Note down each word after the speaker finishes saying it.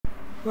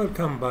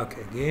Welcome back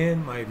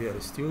again, my dear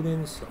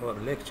students. Our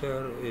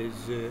lecture is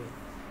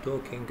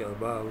talking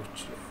about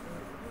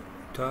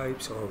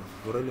types of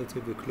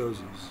relative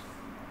clauses.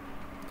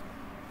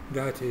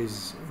 That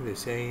is the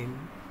same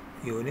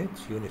unit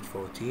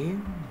 14,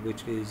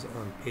 which is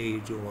on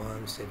page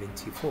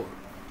 174.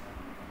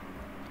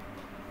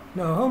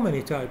 Now, how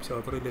many types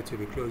of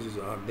relative clauses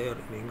are there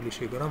in English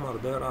grammar?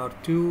 There are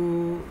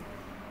two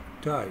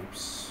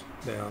types.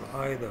 They are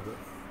either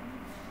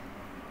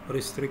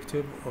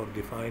restrictive or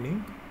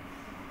defining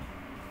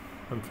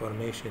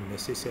information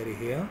necessary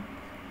here,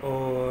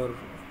 or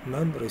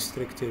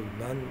non-restrictive,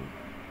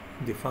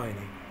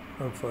 non-defining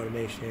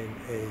information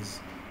is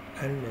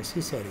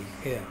unnecessary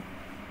here.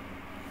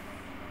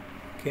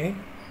 Okay,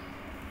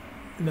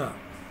 now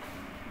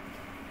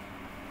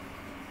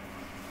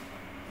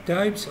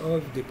types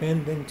of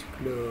dependent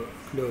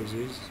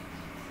clauses.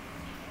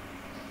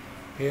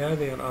 Here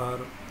there are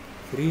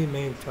three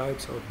main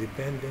types of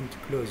dependent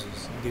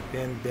clauses.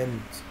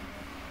 Dependent: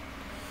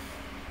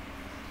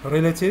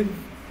 relative,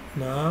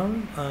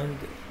 noun, and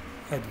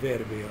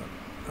adverbial.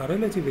 A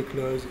relative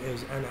clause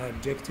is an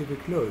adjective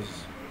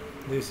clause.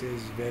 This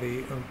is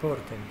very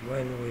important.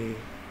 When we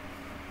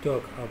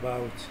talk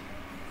about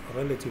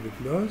relative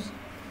clause,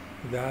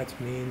 that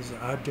means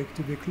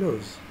adjective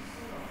clause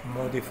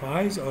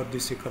modifies or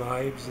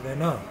describes the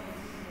noun.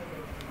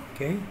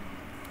 Okay?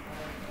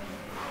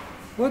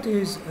 What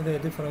is the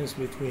difference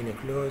between a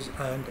clause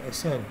and a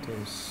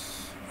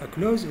sentence? A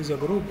clause is a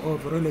group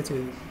of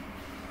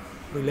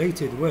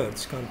related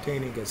words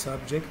containing a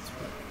subject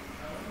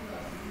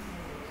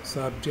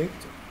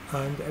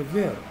and a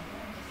verb.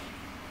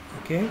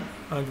 Okay,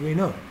 and we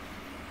know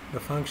the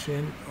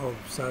function of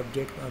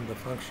subject and the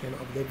function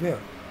of the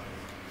verb.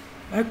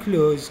 A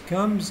clause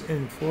comes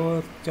in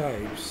four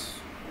types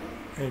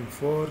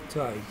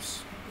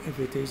if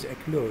it is a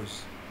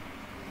clause: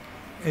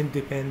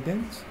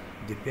 independent,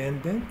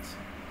 dependent,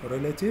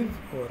 relative,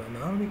 or a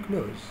noun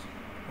clause,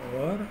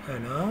 or a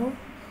noun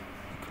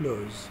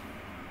clause.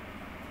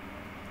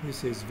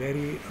 This is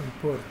very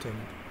important.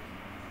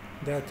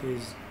 That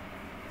is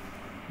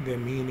the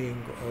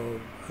meaning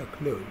of a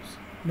clause.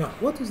 Now,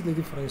 what is the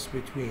difference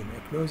between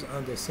a clause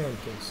and a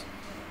sentence?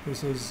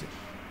 This is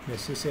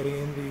necessary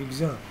in the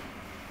exam.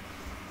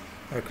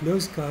 A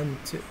clause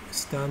can't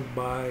stand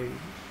by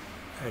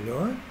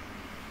alone.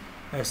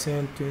 A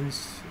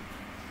sentence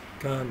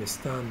can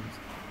stand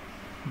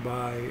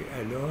by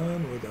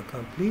alone with a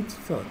complete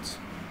thought.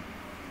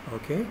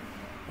 Okay?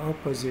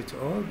 Opposite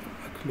of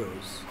a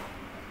clause.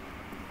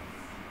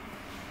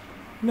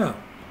 Now,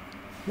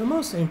 the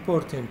most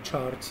important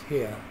chart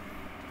here,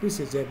 this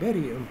is a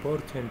very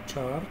important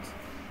chart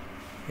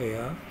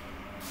here.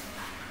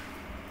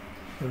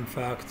 In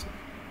fact,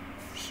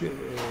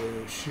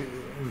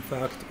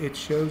 it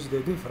shows the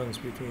difference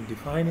between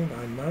defining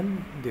and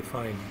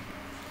non-defining.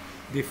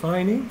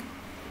 Defining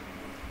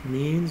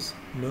means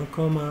no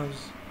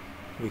commas,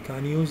 we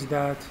can use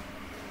that,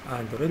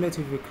 and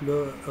relative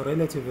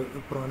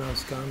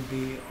pronouns can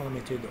be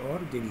omitted or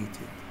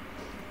deleted.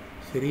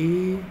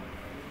 Three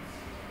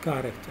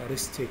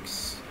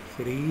characteristics,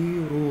 three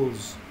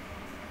rules.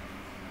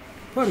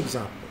 For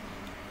example,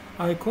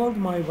 I called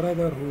my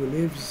brother who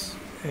lives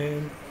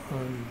in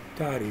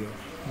Ontario.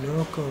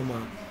 No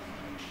comma.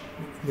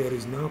 There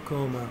is no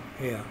comma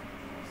here.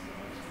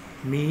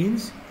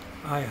 Means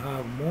I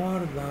have more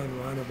than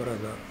one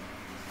brother.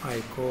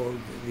 I called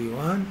the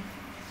one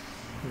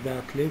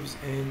that lives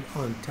in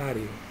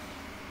Ontario.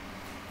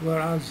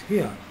 Whereas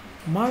here,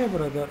 my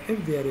brother,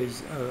 if there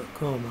is a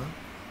comma,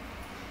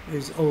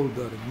 is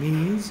older,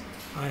 means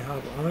I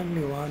have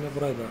only one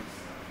brother.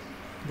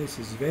 This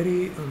is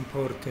very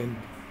important.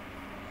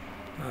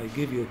 I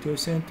give you two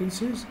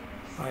sentences.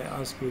 I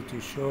ask you to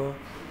show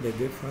the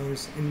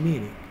difference in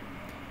meaning.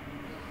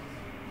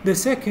 The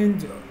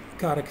second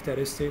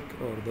characteristic,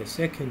 or the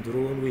second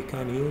rule, we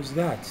can use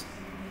that.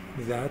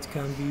 That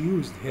can be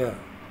used here.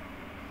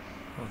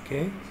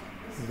 Okay?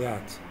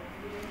 That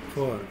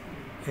for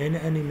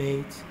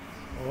inanimate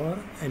or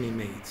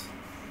animate.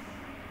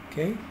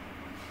 Okay?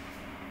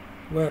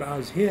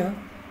 Whereas here,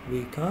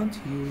 we can't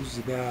use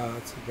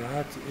that.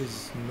 That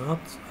is not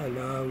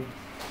allowed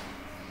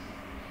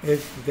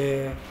if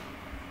the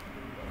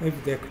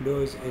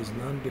clause is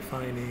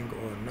non-defining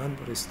or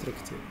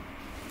non-restrictive.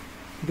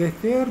 The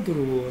third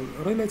rule,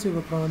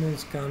 relative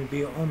pronouns can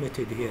be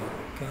omitted here.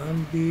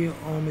 Can be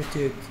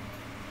omitted.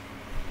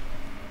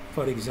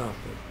 For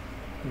example,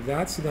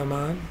 that's the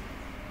man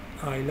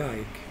I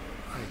like.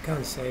 I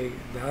can say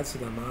that's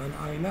the man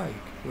I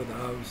like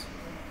without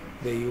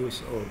the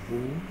use of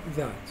who,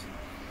 that.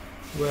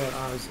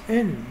 Whereas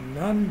in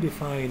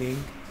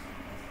non-defining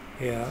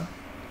here,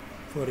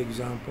 for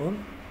example,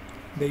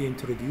 they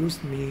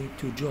introduced me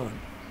to John,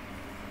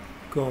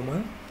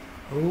 comma,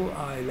 who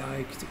I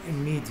liked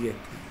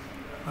immediately.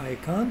 I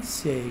can't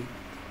say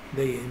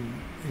they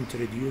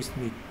introduced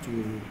me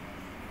to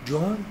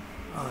John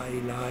I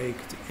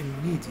liked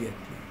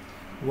immediately.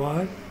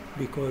 Why?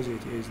 Because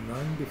it is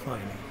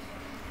non-defining.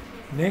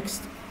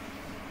 Next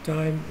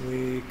time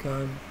we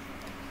can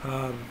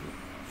have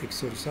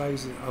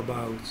exercises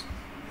about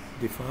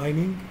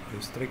defining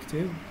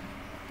restrictive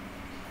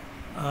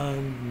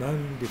and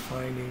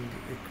non-defining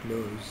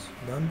clause,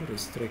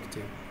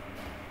 non-restrictive.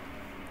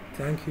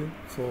 Thank you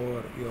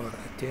for your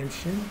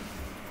attention.